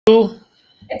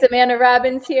It's Amanda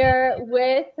Robbins here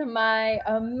with my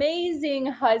amazing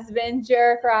husband,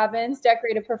 Jarek Robbins,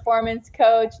 decorated performance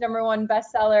coach, #1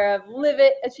 bestseller of Live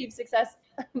It, Achieve Success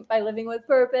by Living with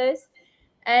Purpose,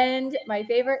 and my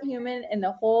favorite human in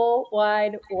the whole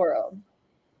wide world.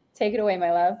 Take it away,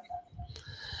 my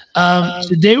love.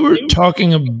 Today we're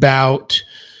talking about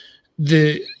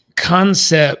the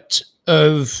concept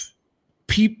of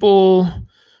people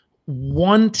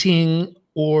wanting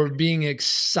or being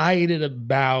excited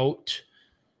about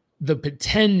the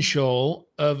potential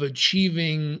of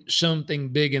achieving something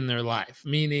big in their life,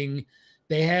 meaning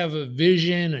they have a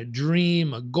vision, a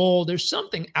dream, a goal. There's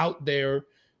something out there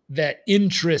that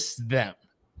interests them,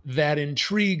 that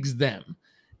intrigues them.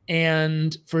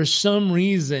 And for some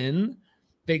reason,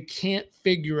 they can't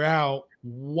figure out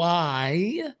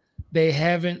why they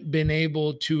haven't been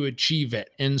able to achieve it.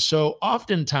 And so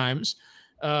oftentimes,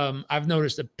 I've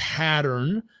noticed a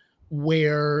pattern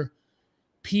where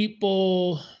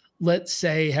people, let's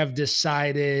say, have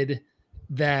decided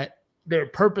that their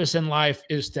purpose in life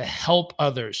is to help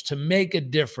others, to make a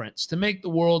difference, to make the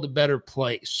world a better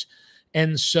place.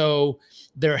 And so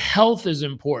their health is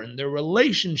important. Their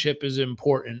relationship is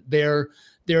important. Their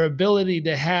ability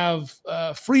to have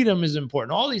freedom is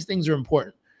important. All these things are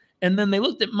important. And then they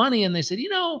looked at money and they said,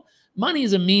 money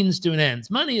is a means to an end.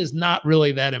 Money is not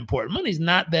really that important. Money's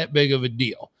not that big of a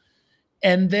deal.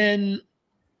 And then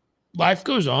life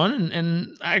goes on,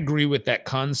 and I agree with that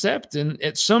concept. And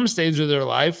at some stage of their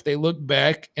life, they look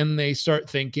back and they start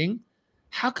thinking,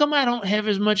 how come I don't have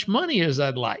as much money as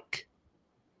I'd like?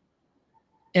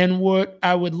 And what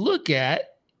I would look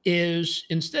at is,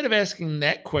 instead of asking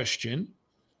that question,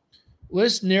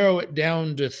 let's narrow it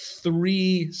down to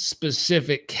 3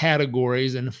 specific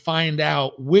categories and find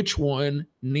out which one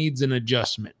needs an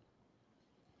adjustment.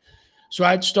 So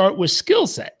I'd start with skill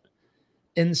set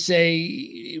and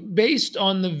say, based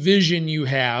on the vision you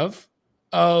have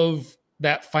of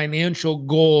that financial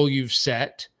goal you've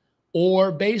set,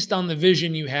 or based on the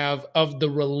vision you have of the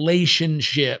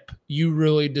relationship you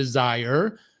really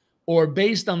desire, or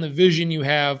based on the vision you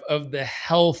have of the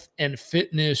health and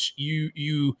fitness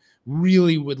you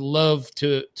really would love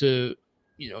to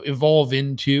evolve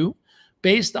into,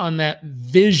 based on that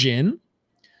vision,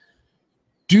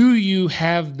 do you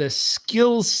have the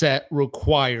skill set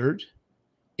required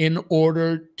in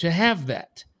order to have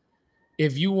that?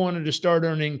 If you wanted to start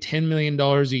earning $10 million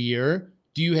a year,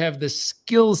 do you have the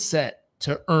skill set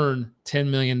to earn $10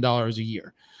 million a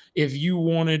year? If you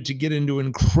wanted to get into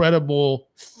incredible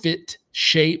fit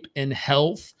shape and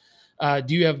health,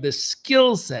 do you have the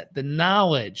skill set, the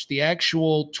knowledge, the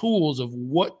actual tools of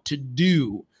what to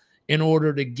do in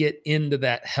order to get into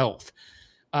that health?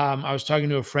 I was talking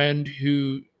to a friend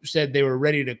who said they were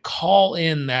ready to call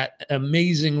in that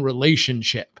amazing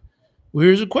relationship. Well,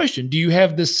 here's a question. Do you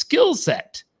have the skill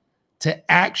set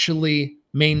to actually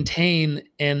maintain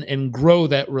and grow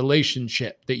that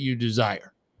relationship that you desire?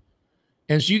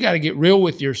 And so you got to get real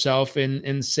with yourself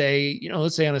and say,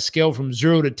 let's say on a scale from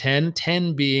 0 to 10,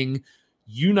 10 being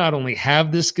you not only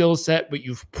have the skill set, but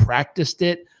you've practiced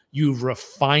it, you've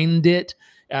refined it.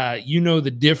 You know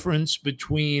the difference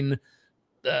between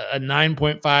a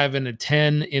 9.5 and a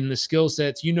 10 in the skill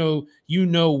sets. You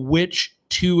know which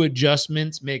 2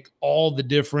 adjustments make all the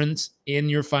difference in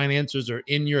your finances or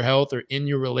in your health or in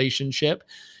your relationship.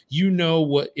 You know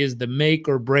what is the make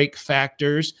or break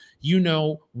factors. You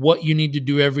know what you need to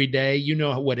do every day. You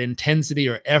know what intensity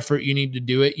or effort you need to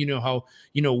do it. You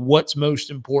know what's most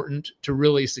important to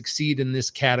really succeed in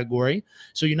this category.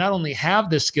 So you not only have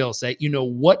the skill set, you know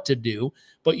what to do,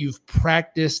 but you've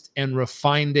practiced and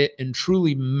refined it and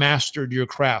truly mastered your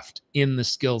craft in the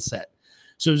skill set.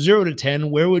 So 0 to 10,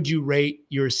 where would you rate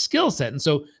your skill set? And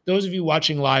so those of you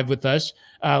watching live with us,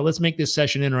 let's make this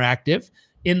session interactive.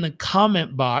 In the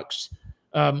comment box,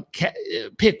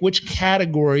 pick which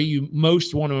category you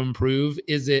most want to improve.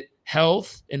 Is it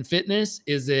health and fitness?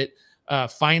 Is it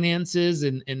finances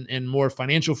and more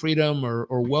financial freedom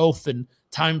or wealth and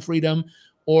time freedom?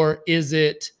 Or is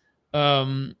it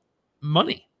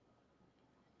money?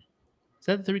 Is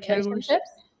that the 3 categories?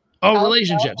 Oh,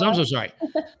 relationships. I'm so sorry.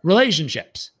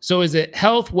 Relationships. So is it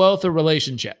health, wealth, or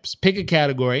relationships? Pick a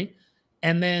category.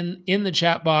 And then in the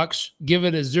chat box, give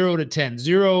it a 0 to 10.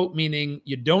 0 meaning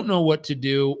you don't know what to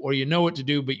do, or you know what to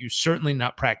do, but you certainly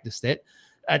not practiced it.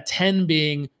 A 10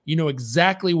 being you know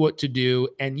exactly what to do,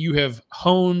 and you have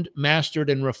honed,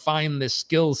 mastered, and refined this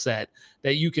skill set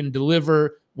that you can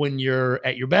deliver when you're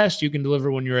at your best. You can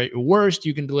deliver when you're at your worst.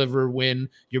 You can deliver when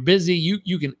you're busy.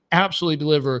 You can absolutely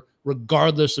deliver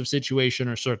regardless of situation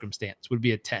or circumstance, would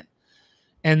be a 10.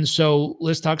 And so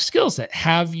let's talk skill set.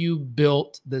 Have you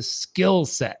built the skill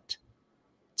set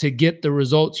to get the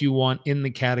results you want in the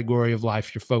category of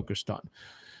life you're focused on?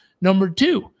 Number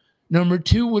two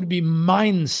would be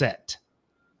mindset.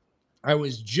 I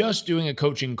was just doing a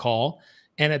coaching call,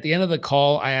 and at the end of the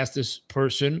call, I asked this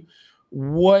person,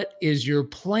 what is your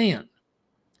plan?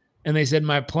 And they said,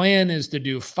 my plan is to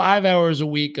do 5 hours a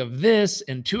week of this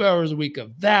and 2 hours a week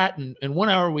of that and 1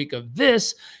 hour a week of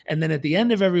this. And then at the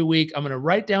end of every week, I'm going to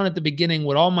write down at the beginning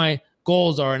what all my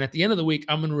goals are. And at the end of the week,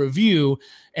 I'm going to review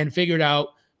and figure it out,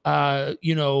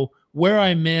 where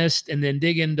I missed, and then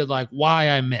dig into like why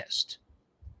I missed.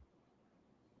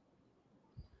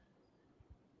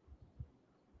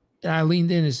 And I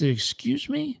leaned in and said, excuse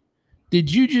me,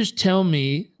 did you just tell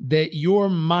me that your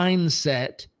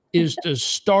mindset is to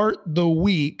start the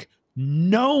week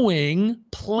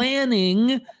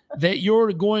planning that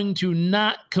you're going to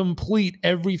not complete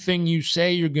everything you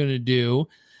say you're going to do,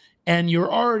 and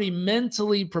you're already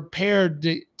mentally prepared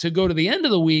to go to the end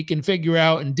of the week and figure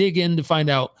out and dig in to find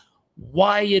out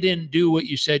why you didn't do what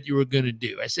you said you were going to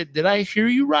do? I said, did I hear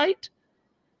you right?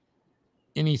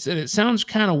 And he said, it sounds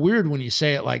kind of weird when you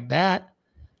say it like that.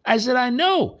 I said, I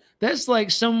know. That's like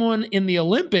someone in the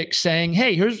Olympics saying,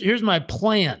 hey, here's my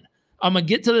plan. I'm going to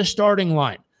get to the starting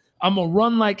line. I'm going to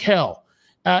run like hell.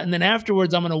 And then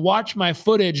afterwards, I'm going to watch my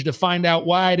footage to find out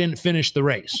why I didn't finish the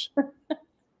race.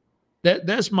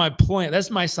 That's my plan. That's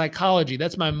my psychology.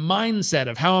 That's my mindset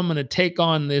of how I'm going to take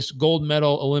on this gold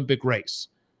medal Olympic race.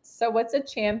 So what's a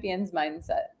champion's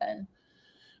mindset then?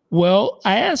 Well,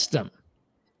 I asked him.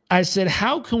 I said,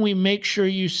 how can we make sure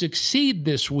you succeed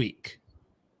this week?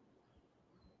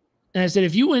 And I said,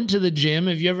 if you went to the gym,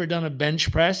 have you ever done a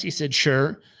bench press? He said,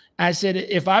 sure. I said,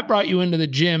 if I brought you into the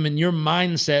gym and your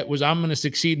mindset was, I'm going to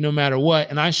succeed no matter what,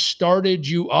 and I started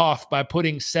you off by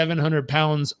putting 700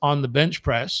 pounds on the bench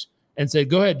press and said,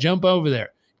 go ahead, jump over there.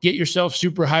 Get yourself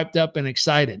super hyped up and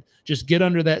excited. Just get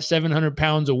under that 700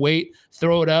 pounds of weight,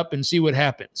 throw it up, and see what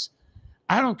happens.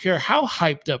 I don't care how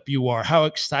hyped up you are, how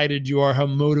excited you are, how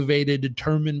motivated,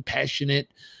 determined, passionate,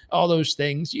 all those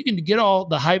things. You can get all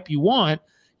the hype you want.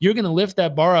 You're going to lift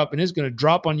that bar up and it's going to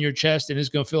drop on your chest and it's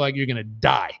going to feel like you're going to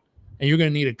die. And you're going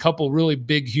to need a couple really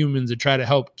big humans to try to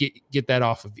help get that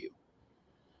off of you.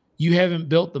 You haven't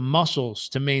built the muscles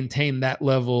to maintain that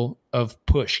level of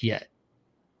push yet.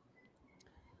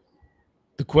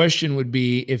 The question would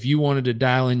be, if you wanted to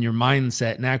dial in your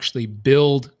mindset and actually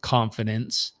build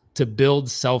confidence, to build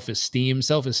self-esteem.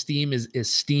 Self-esteem is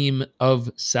esteem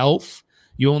of self.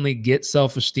 You only get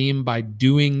self-esteem by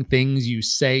doing things you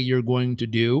say you're going to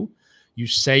do. You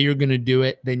say you're going to do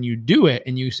it, then you do it,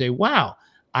 and you say, wow,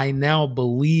 I now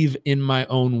believe in my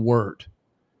own word.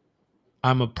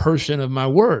 I'm a person of my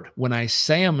word. When I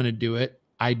say I'm going to do it,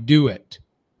 I do it.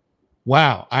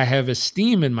 Wow, I have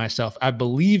esteem in myself. I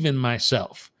believe in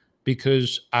myself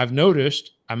because I've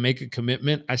noticed I make a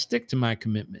commitment, I stick to my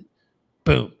commitment.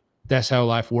 Boom. That's how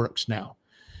life works now.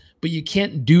 But you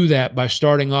can't do that by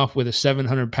starting off with a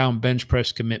 700-pound bench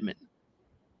press commitment.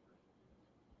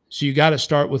 So you got to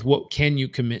start with, what can you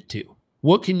commit to?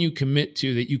 What can you commit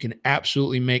to that you can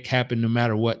absolutely make happen no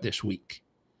matter what this week?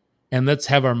 And let's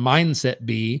have our mindset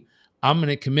be, I'm going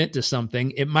to commit to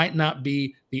something. It might not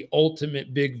be the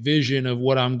ultimate big vision of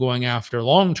what I'm going after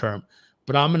long term,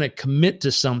 but I'm going to commit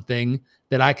to something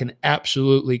that I can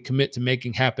absolutely commit to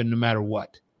making happen no matter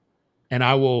what. And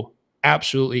I will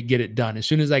absolutely get it done. As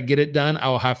soon as I get it done, I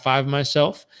will high five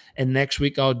myself. And next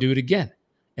week I'll do it again.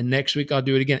 And next week I'll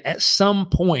do it again. At some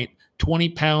point, 20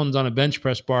 pounds on a bench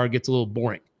press bar gets a little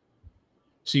boring.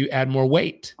 So you add more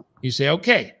weight. You say,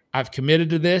 okay, I've committed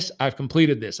to this. I've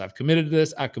completed this. I've committed to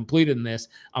this. I've completed this.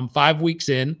 I'm 5 weeks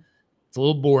in. It's a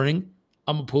little boring.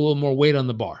 I'm going to put a little more weight on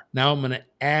the bar. Now I'm going to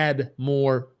add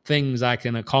more things I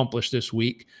can accomplish this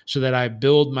week so that I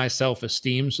build my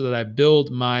self-esteem, so that I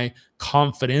build my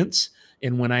confidence.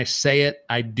 And when I say it,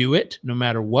 I do it no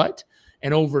matter what.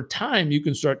 And over time, you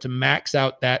can start to max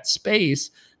out that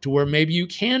space to where maybe you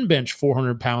can bench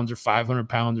 400 pounds or 500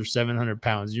 pounds or 700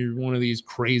 pounds. You're one of these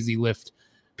crazy lift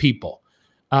people.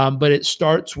 But it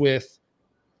starts with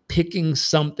picking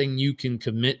something you can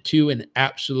commit to and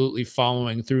absolutely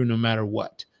following through no matter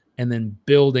what, and then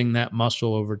building that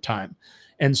muscle over time.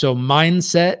 And so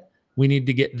mindset, we need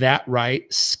to get that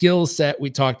right. Skill set, we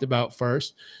talked about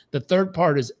first. The third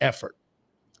part is effort.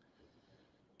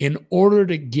 In order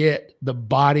to get the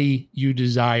body you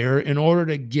desire, in order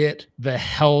to get the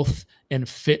health and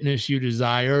fitness you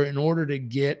desire, in order to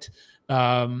get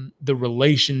the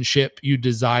relationship you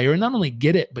desire, and not only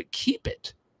get it, but keep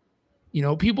it. You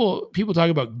know, people talk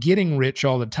about getting rich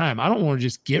all the time. I don't want to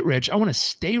just get rich. I want to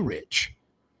stay rich.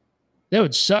 That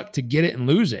would suck to get it and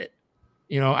lose it.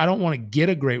 I don't want to get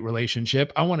a great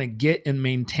relationship. I want to get and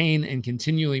maintain and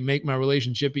continually make my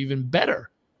relationship even better.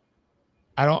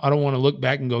 I don't want to look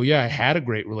back and go, yeah, I had a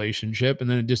great relationship and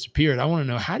then it disappeared. I want to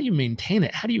know, how do you maintain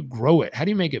it? How do you grow it? How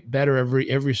do you make it better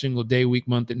every single day, week,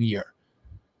 month, and year?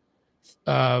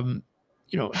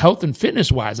 Health and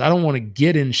fitness wise, I don't want to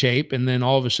get in shape and then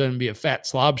all of a sudden be a fat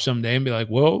slob someday and be like,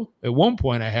 whoa, at one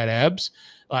point I had abs.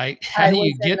 Like, how do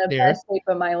you get there? Best shape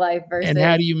of my life versus, and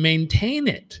how do you maintain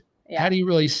it? Yeah. How do you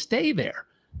really stay there?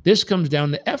 This comes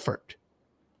down to effort.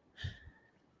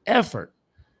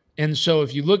 And so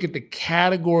if you look at the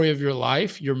category of your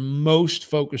life you're most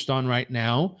focused on right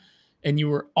now, and you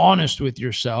were honest with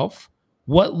yourself,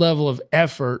 what level of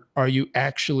effort are you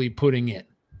actually putting in?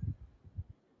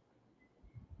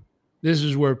 This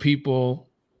is where people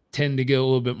tend to get a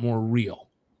little bit more real,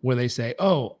 where they say,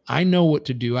 oh, I know what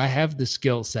to do. I have the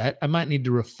skill set. I might need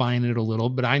to refine it a little,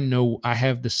 but I know I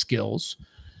have the skills.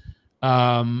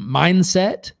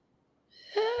 Mindset.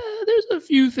 There's a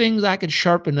few things I could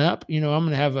sharpen up. I'm going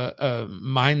to have a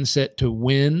mindset to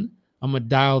win. I'm going to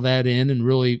dial that in and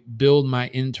really build my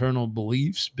internal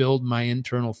beliefs, build my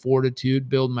internal fortitude,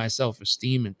 build my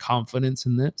self-esteem and confidence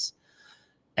in this.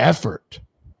 Effort.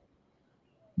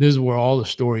 This is where all the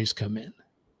stories come in.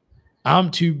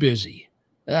 I'm too busy.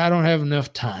 I don't have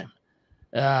enough time.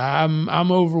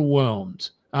 I'm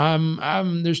overwhelmed.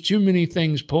 There's too many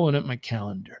things pulling up my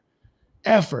calendar.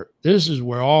 Effort. This is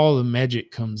where all the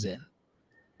magic comes in.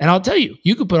 And I'll tell you,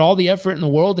 you could put all the effort in the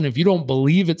world, and if you don't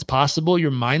believe it's possible,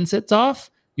 your mindset's off,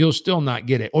 you'll still not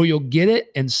get it, or you'll get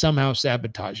it and somehow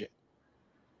sabotage it.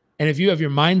 And if you have your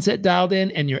mindset dialed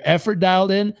in and your effort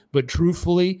dialed in, but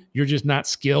truthfully, you're just not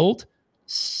skilled,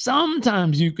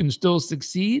 sometimes you can still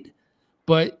succeed,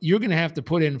 but you're going to have to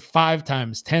put in 5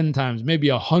 times, 10 times,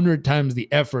 maybe 100 times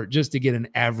the effort just to get an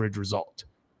average result.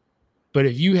 But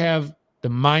if you have the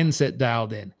mindset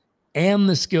dialed in and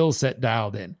the skill set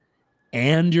dialed in,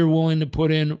 and you're willing to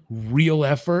put in real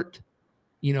effort,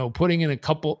 putting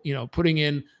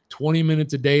in 20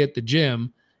 minutes a day at the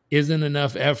gym isn't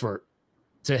enough effort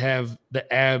to have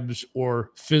the abs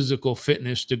or physical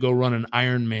fitness to go run an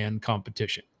Ironman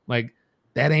competition. Like,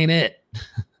 that ain't it.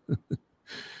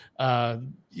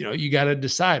 You got to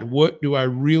decide, what do I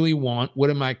really want? What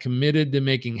am I committed to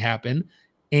making happen?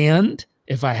 And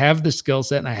if I have the skill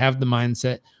set and I have the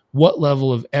mindset, what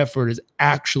level of effort is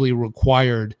actually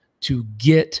required to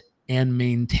get and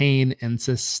maintain and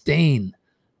sustain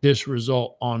this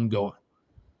result ongoing?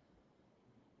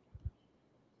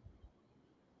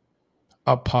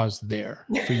 I'll pause there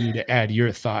for you to add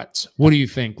your thoughts. What do you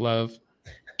think, love?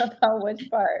 About which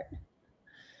part?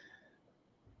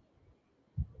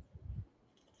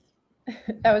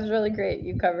 That was really great.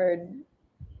 You covered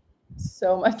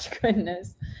so much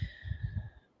goodness.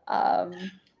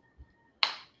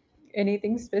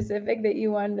 Anything specific that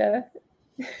you wanted to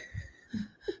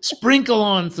sprinkle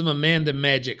on some Amanda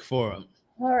magic for them?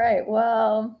 All right.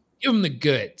 Well, give them the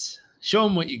goods. Show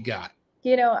them what you got.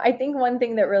 I think one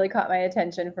thing that really caught my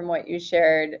attention from what you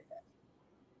shared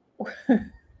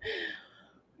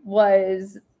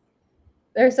was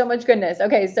there's so much goodness.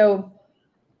 Okay, so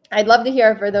I'd love to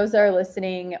hear, for those that are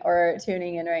listening or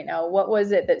tuning in right now, what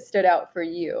was it that stood out for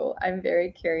you? I'm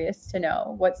very curious to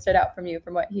know what stood out from you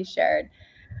from what he shared.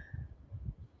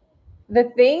 The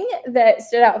thing that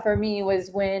stood out for me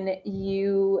was when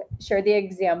you shared the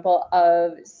example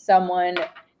of someone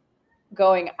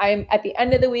going, I'm at the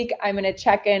end of the week, I'm going to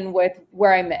check in with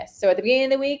where I missed. So at the beginning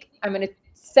of the week, I'm going to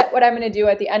set what I'm going to do.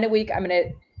 At the end of the week, I'm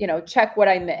going to, check what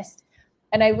I missed.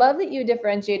 And I love that you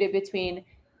differentiated between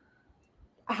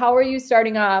how are you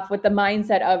starting off with the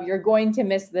mindset of you're going to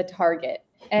miss the target.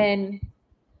 And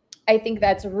I think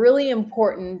that's really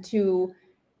important to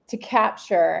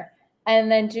capture,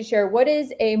 and then to share what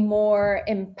is a more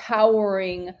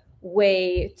empowering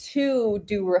way to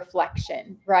do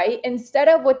reflection, right? Instead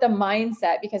of with the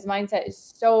mindset, because mindset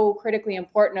is so critically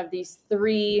important of these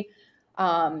 3,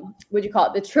 what do you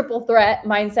call it? The triple threat: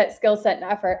 mindset, skill set, and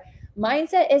effort.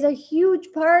 Mindset is a huge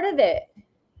part of it.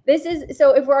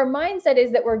 So if our mindset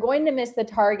is that we're going to miss the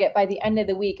target by the end of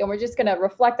the week, and we're just going to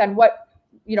reflect on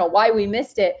why we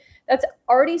missed it, that's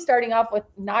already starting off with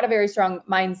not a very strong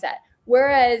mindset.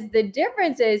 Whereas the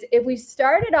difference is, if we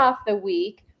started off the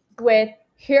week with,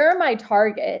 here are my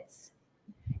targets,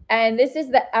 and this is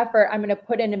the effort I'm going to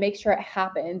put in to make sure it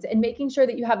happens, and making sure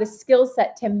that you have the skill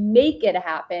set to make it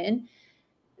happen,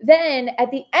 then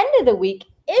at the end of the week,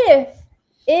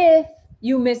 if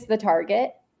you miss the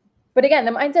target, but again,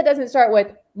 the mindset doesn't start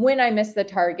with when I miss the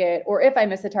target or if I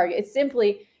miss the target. It's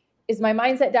simply, is my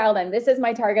mindset dialed in? This is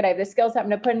my target. I have the skill set. I'm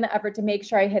going to put in the effort to make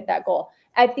sure I hit that goal.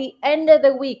 At the end of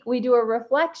the week, we do a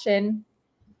reflection,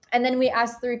 and then we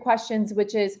ask 3 questions,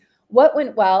 which is what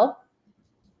went well,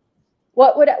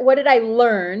 what did I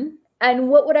learn, and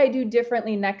what would I do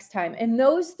differently next time? And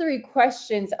those 3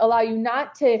 questions allow you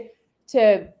not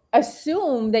to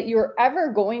assume that you're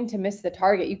ever going to miss the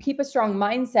target. You keep a strong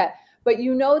mindset, but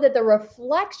you know that the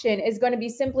reflection is going to be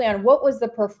simply on what was the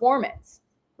performance,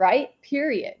 right?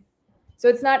 Period. So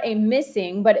it's not a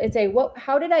missing, but it's a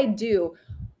how did I do?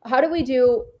 How do we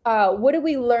do? What did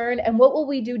we learn? And what will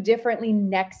we do differently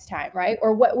next time, right?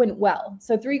 Or what went well?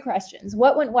 So 3 questions.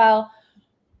 What went well?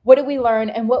 What did we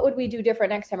learn? And what would we do different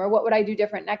next time? Or what would I do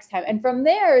different next time? And from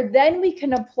there, then we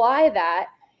can apply that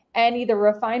and either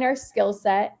refine our skill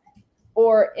set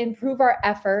or improve our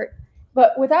effort.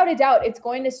 But without a doubt, it's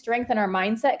going to strengthen our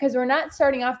mindset because we're not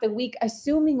starting off the week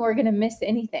assuming we're going to miss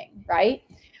anything, right?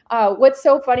 What's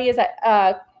so funny is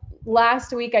that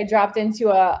last week I dropped into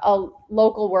a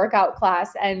local workout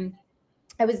class, and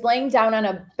I was laying down on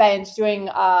a bench doing,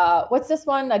 what's this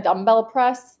one? A dumbbell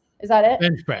press? Is that it?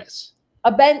 Bench press.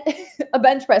 A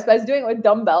bench press, but I was doing it with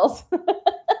dumbbells.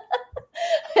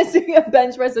 I was doing a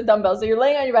bench press with dumbbells. So you're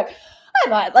laying on your back. I'm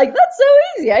not like, that's so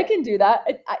easy. I can do that.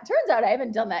 It turns out I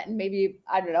haven't done that in maybe,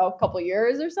 I don't know, a couple of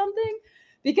years or something,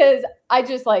 because I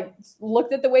just like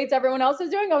looked at the weights everyone else is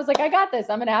doing. I was like, I got this.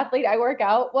 I'm an athlete. I work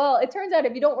out. Well, it turns out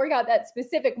if you don't work out that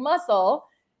specific muscle,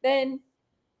 then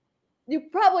you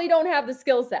probably don't have the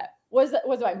skill set. Was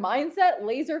my mindset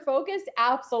laser focused?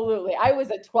 Absolutely. I was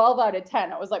a 12 out of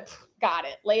 10. I was like, got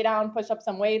it. Lay down, push up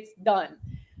some weights, done.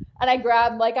 And I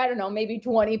grabbed like, I don't know, maybe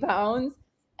 20 pounds,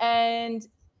 and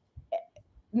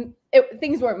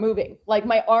things weren't moving. Like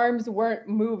my arms weren't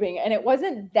moving, and it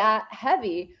wasn't that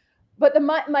heavy. But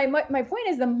my point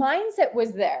is the mindset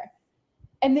was there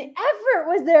and the effort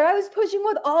was there. I was pushing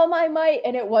with all my might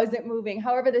and it wasn't moving.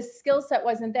 However, the skill set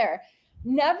wasn't there.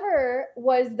 Never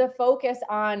was the focus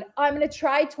on, I'm going to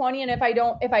try 20. And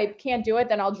if I can't do it,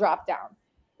 then I'll drop down.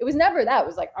 It was never that. It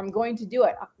was like, I'm going to do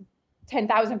it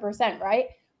 10,000%. Right.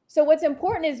 So what's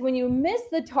important is when you miss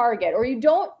the target or you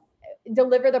don't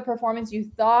deliver the performance you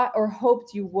thought or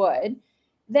hoped you would,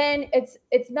 then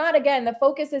it's not, again, the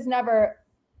focus is never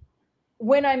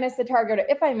when I miss the target or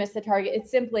if I miss the target. It's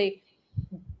simply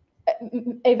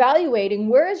evaluating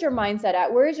where is your mindset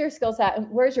at, where is your skill set, and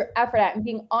where's your effort at, and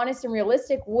being honest and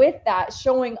realistic with that,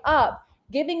 showing up,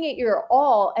 giving it your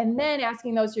all, and then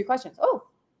asking those 3 questions. Oh,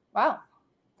 wow.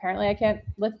 Apparently I can't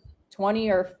lift 20,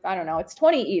 or I don't know, it's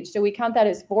 20 each. Do we count that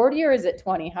as 40 or is it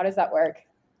 20? How does that work?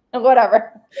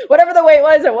 Whatever the weight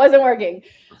was, it wasn't working.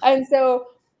 And so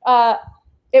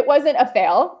it wasn't a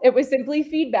fail. It was simply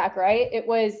feedback, right? It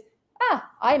was,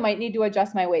 I might need to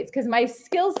adjust my weights because my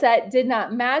skill set did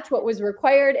not match what was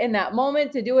required in that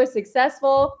moment to do a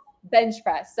successful bench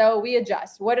press. So we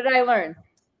adjust. What did I learn?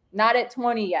 Not at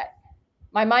 20 yet.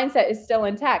 My mindset is still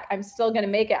intact. I'm still going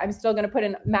to make it. I'm still going to put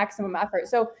in maximum effort.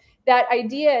 So that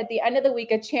idea at the end of the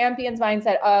week, a champion's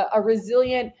mindset, a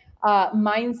resilient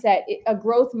mindset, a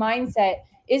growth mindset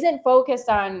isn't focused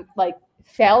on like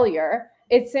failure.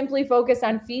 It's simply focused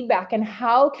on feedback and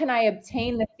how can I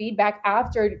obtain the feedback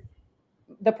after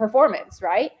the performance,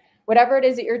 right? Whatever it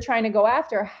is that you're trying to go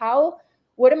after,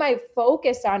 what am I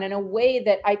focused on in a way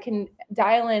that I can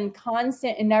dial in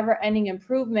constant and never ending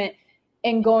improvement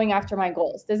in going after my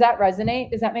goals? Does that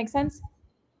resonate? Does that make sense?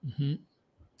 Mm-hmm.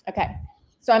 Okay.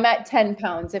 So I'm at 10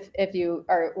 pounds if you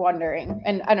are wondering,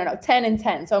 and I don't know, 10 and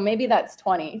 10. So maybe that's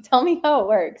 20. Tell me how it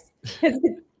works. Is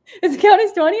it count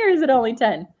as 20 or is it only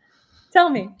 10? Tell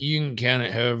me. You can count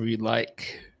it however you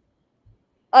like.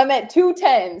 I'm at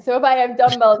 210. So if I have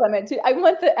dumbbells, I'm at 2. I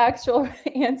want the actual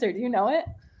answer. Do you know it?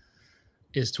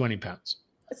 It's 20 pounds.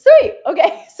 Sweet.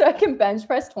 Okay. So I can bench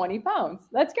press 20 pounds.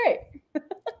 That's great.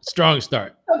 Strong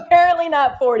start. Apparently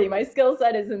not 40. My skill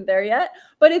set isn't there yet,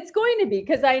 but it's going to be,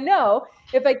 because I know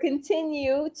if I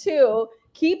continue to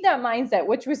keep that mindset,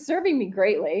 which was serving me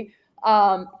greatly,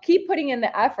 keep putting in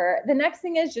the effort, the next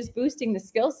thing is just boosting the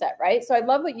skill set, right? So I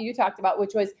love what you talked about,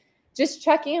 which was just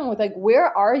check in with like,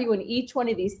 where are you in each one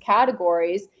of these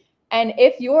categories? And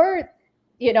if you're,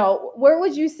 where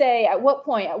would you say, at what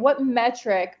point, at what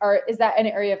metric, or is that an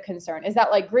area of concern? Is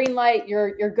that like green light,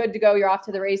 you're good to go, you're off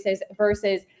to the races,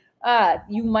 versus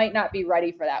you might not be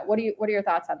ready for that? What are your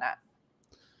thoughts on that?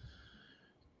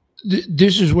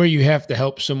 This is where you have to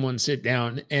help someone sit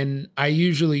down. And I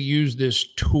usually use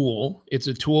this tool. It's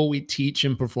a tool we teach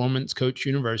in Performance Coach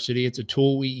University. It's a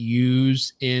tool we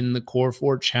use in the Core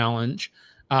 4 Challenge.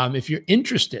 If you're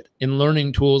interested in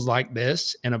learning tools like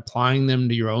this and applying them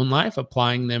to your own life,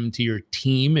 applying them to your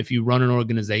team, if you run an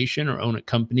organization or own a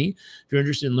company, if you're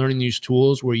interested in learning these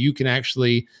tools where you can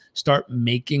actually start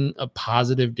making a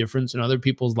positive difference in other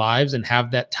people's lives and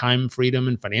have that time freedom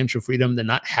and financial freedom to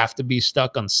not have to be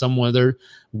stuck on some other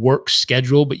work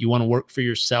schedule, but you want to work for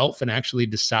yourself and actually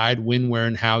decide when, where,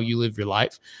 and how you live your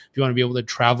life. If you want to be able to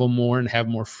travel more and have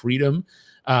more freedom,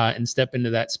 and step into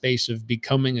that space of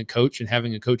becoming a coach and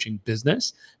having a coaching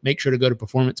business, make sure to go to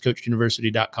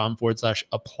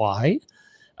performancecoachuniversity.com/apply.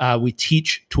 We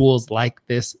teach tools like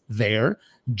this there.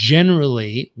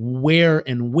 Generally, where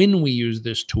and when we use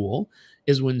this tool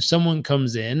is when someone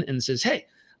comes in and says, hey,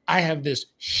 I have this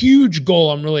huge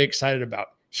goal I'm really excited about.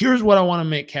 Here's what I want to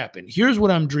make happen. Here's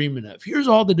what I'm dreaming of. Here's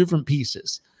all the different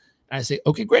pieces. And I say,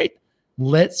 okay, great.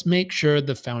 Let's make sure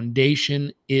the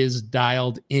foundation is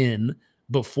dialed in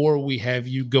before we have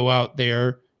you go out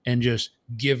there and just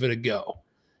give it a go.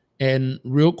 And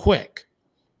real quick,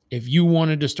 if you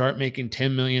wanted to start making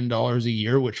 $10 million a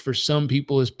year, which for some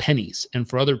people is pennies, and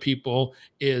for other people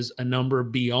is a number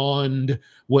beyond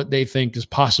what they think is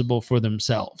possible for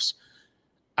themselves,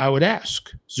 I would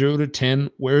ask 0 to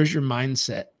 10, where's your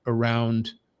mindset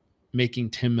around making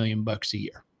 10 million bucks a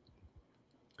year?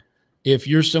 If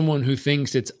you're someone who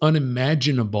thinks it's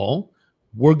unimaginable,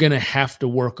 we're going to have to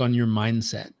work on your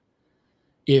mindset.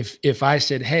 If I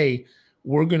said, hey,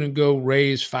 we're going to go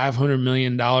raise $500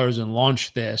 million and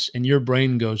launch this, and your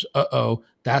brain goes, uh-oh,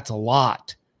 that's a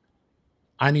lot.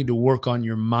 I need to work on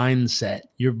your mindset,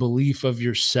 your belief of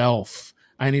yourself.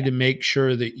 I need to make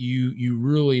sure that you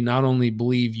really not only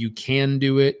believe you can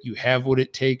do it, you have what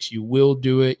it takes, you will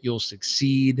do it, you'll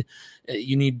succeed.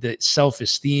 You need the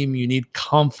self-esteem, you need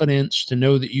confidence to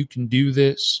know that you can do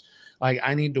this. Like,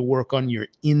 I need to work on your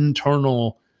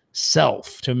internal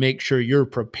self to make sure you're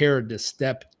prepared to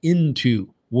step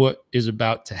into what is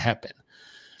about to happen.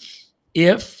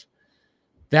 If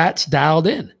that's dialed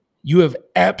in, you have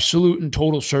absolute and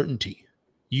total certainty.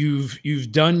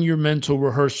 You've done your mental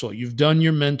rehearsal. You've done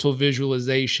your mental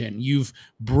visualization. You've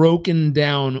broken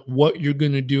down what you're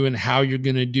going to do and how you're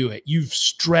going to do it. You've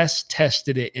stress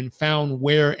tested it and found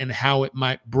where and how it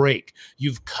might break.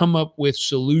 You've come up with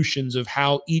solutions of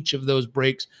how each of those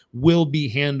breaks will be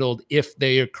handled if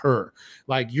they occur.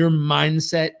 Like, your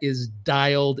mindset is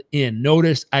dialed in.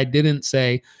 Notice I didn't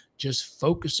say just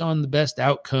focus on the best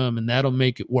outcome and that'll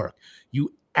make it work.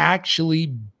 You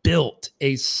actually built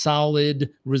a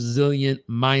solid, resilient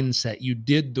mindset. You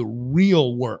did the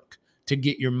real work to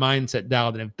get your mindset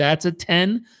dialed in. If that's a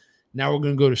 10, now we're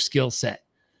going to go to skill set.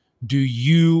 Do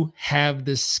you have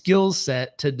the skill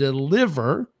set to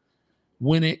deliver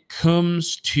when it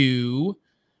comes to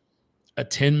a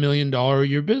 $10 million a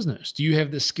year business? Do you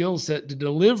have the skill set to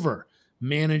deliver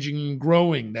managing and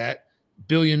growing that $1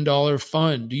 billion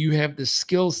fund? Do you have the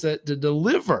skill set to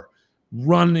deliver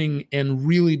running and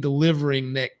really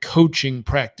delivering that coaching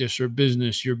practice or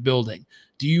business you're building?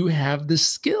 Do you have the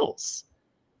skills?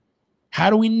 How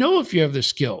do we know if you have the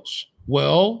skills?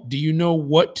 Well, do you know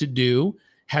what to do?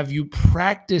 Have you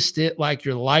practiced it like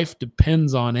your life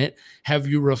depends on it? Have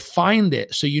you refined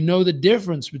it so you know the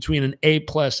difference between an A+,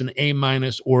 an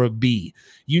A- or a B?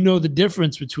 You know the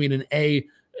difference between an A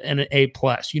and an A+.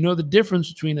 You know the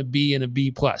difference between a B and a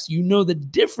B+. You know the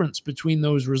difference between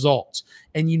those results.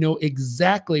 And you know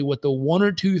exactly what the one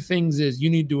or two things is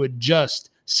you need to adjust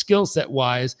skill set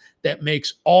wise that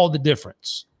makes all the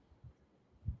difference.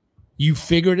 You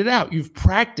figured it out. You've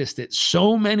practiced it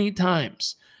so many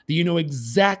times that you know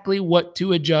exactly what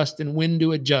to adjust and when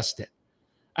to adjust it.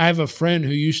 I have a friend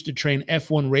who used to train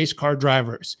F1 race car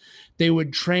drivers. They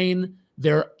would train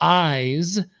their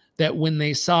eyes that when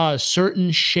they saw a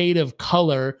certain shade of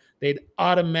color, they'd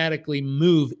automatically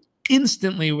move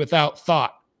instantly without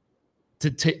thought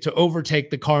to overtake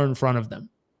the car in front of them.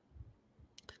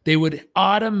 They would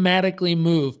automatically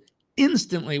move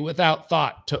instantly without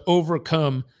thought to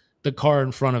overcome the car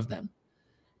in front of them.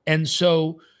 And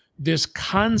so this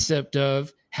concept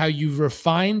of how you've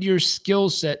refined your skill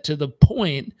set to the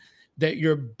point that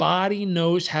your body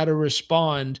knows how to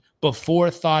respond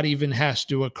before thought even has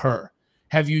to occur.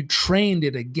 Have you trained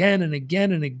it again and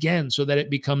again and again so that it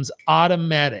becomes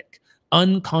automatic,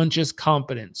 unconscious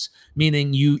competence,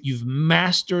 meaning you've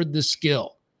mastered the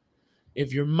skill?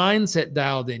 If your mindset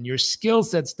dialed in, your skill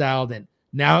set's dialed in,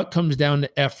 now it comes down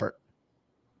to effort.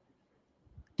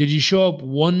 Did you show up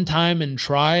one time and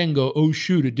try and go, oh,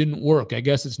 shoot, it didn't work. I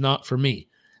guess it's not for me.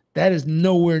 That is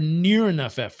nowhere near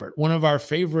enough effort. One of our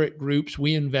favorite groups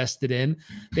we invested in,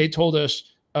 they told us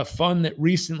a fund that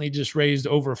recently just raised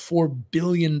over $4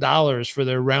 billion for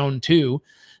their round 2.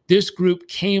 This group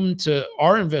came to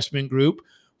our investment group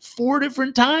 4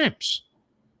 different times.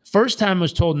 First time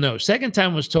was told no. Second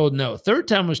time was told no. Third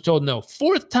time was told no.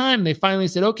 Fourth time, they finally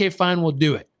said, okay, fine, we'll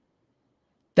do it.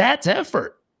 That's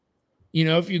effort. You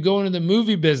know, if you go into the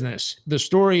movie business, the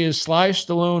story is Sly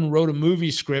Stallone wrote a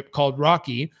movie script called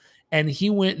Rocky, and he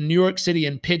went in New York City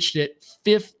and pitched it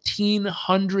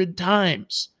 1,500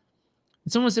 times.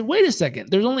 And someone said, wait a second,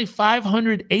 there's only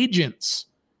 500 agents.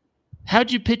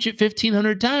 How'd you pitch it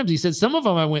 1,500 times? He said, some of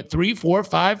them I went 3, 4,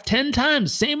 5, 10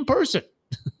 times, same person.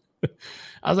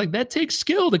 I was like, that takes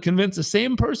skill to convince the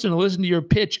same person to listen to your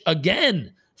pitch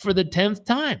again for the 10th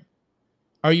time.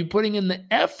 Are you putting in the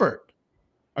effort?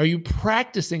 Are you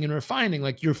practicing and refining?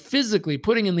 Like you're physically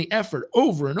putting in the effort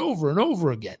over and over and over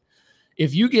again.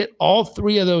 If you get all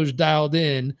 3 of those dialed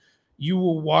in, you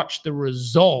will watch the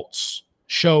results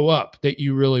show up that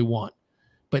you really want.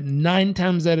 But 9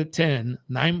 times out of 10,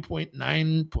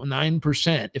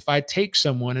 9.99%, if I take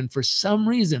someone and for some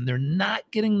reason they're not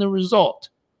getting the result,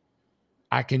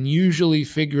 I can usually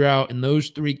figure out in those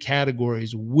 3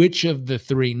 categories which of the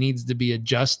 3 needs to be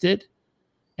adjusted.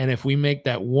 And if we make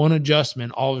that one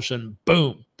adjustment, all of a sudden,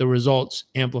 boom, the results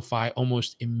amplify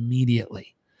almost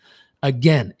immediately.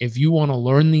 Again, if you want to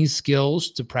learn these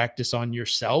skills to practice on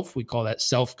yourself, we call that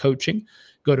self-coaching.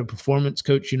 Go to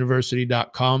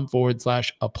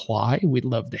performancecoachuniversity.com/apply. We'd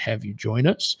love to have you join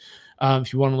us.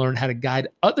 If you want to learn how to guide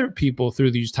other people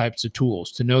through these types of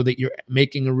tools to know that you're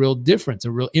making a real difference,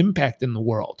 a real impact in the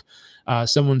world.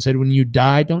 Someone said, when you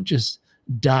die, don't just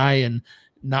die and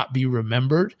not be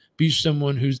remembered. Be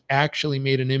someone who's actually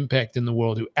made an impact in the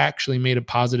world, who actually made a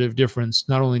positive difference,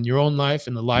 not only in your own life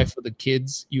and the life of the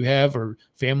kids you have or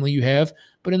family you have,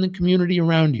 but in the community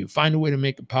around you. Find a way to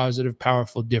make a positive,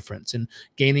 powerful difference. And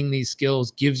gaining these skills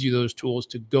gives you those tools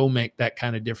to go make that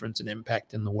kind of difference and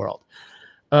impact in the world.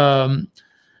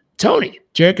 Tony,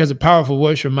 Jarek has a powerful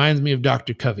voice, reminds me of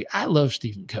Dr. Covey. I love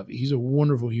Stephen Covey. He's a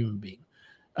wonderful human being.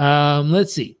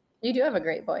 Let's see. You do have a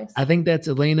great voice. I think that's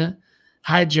Elena.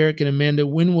 Hi, Jarek and Amanda.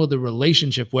 When will the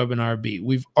relationship webinar be?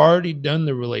 We've already done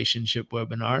the relationship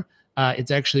webinar. It's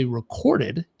actually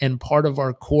recorded and part of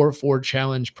our Core 4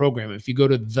 Challenge program. If you go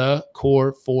to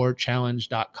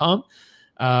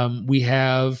thecore4challenge.com, we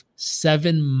have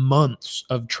 7 months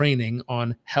of training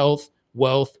on health,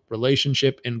 wealth,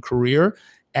 relationship, and career,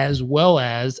 as well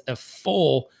as a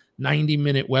full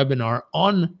 90-minute webinar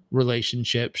on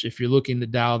relationships if you're looking to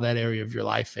dial that area of your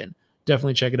life in.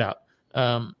 Definitely check it out.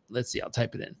 Let's see, I'll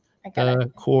type it in.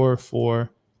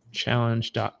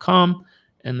 Core4challenge.com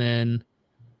and then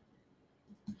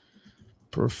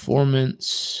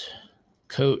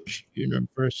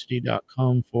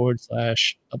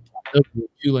performancecoachuniversity.com/apply. Those are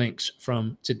 2 links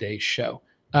from today's show.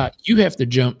 You have to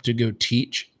jump to go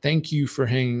teach. Thank you for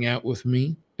hanging out with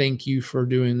me. Thank you for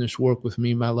doing this work with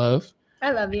me, my love.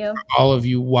 I love you. For all of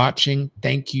you watching,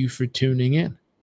 thank you for tuning in.